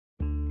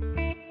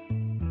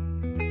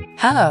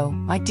Hello,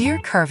 my dear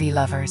Curvy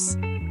lovers.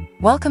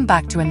 Welcome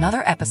back to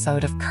another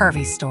episode of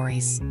Curvy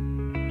Stories.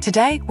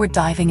 Today, we're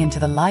diving into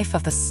the life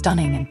of the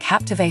stunning and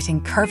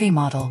captivating curvy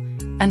model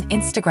and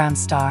Instagram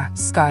star,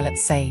 Scarlet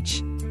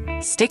Sage.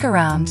 Stick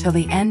around till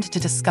the end to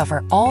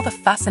discover all the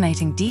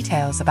fascinating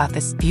details about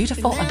this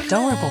beautiful,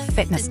 adorable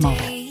fitness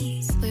model.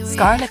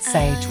 Scarlet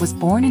Sage was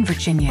born in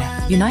Virginia,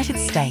 United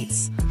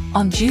States,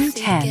 on June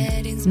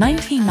 10,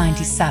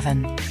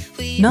 1997.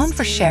 Known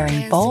for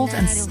sharing bold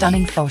and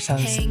stunning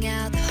photos,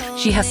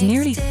 she has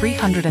nearly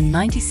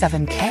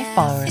 397,000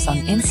 followers on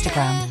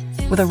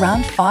Instagram, with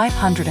around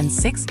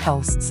 506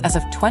 posts as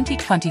of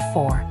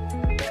 2024.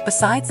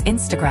 Besides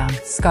Instagram,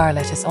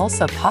 Scarlet is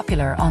also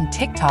popular on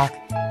TikTok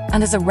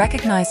and is a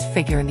recognized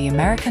figure in the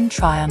American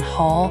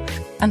Try-on-Haul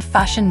and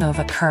Fashion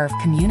Nova Curve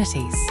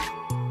communities.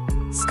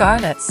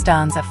 Scarlet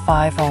stands at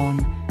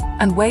 5'0"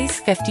 and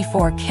weighs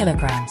 54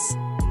 kilograms.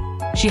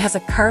 She has a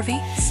curvy,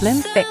 slim,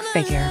 thick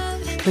figure,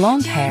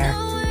 blonde hair,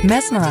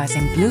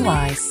 mesmerizing blue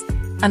eyes,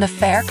 and a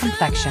fair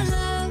complexion.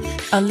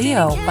 A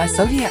Leo by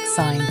zodiac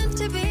sign,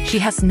 she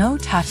has no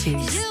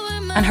tattoos,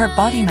 and her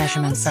body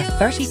measurements are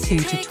 32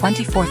 to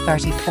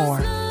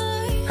 24-34.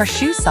 Her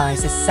shoe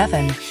size is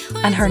 7,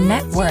 and her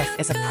net worth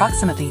is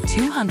approximately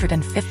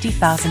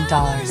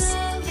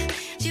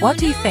 $250,000. What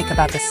do you think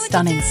about the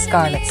stunning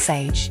Scarlet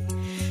Sage?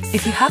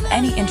 If you have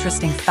any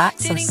interesting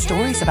facts or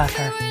stories about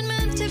her,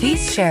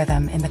 please share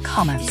them in the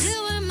comments.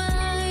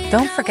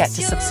 Don't forget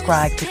to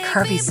subscribe to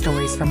Curvy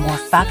Stories for more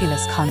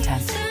fabulous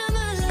content.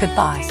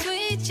 Goodbye.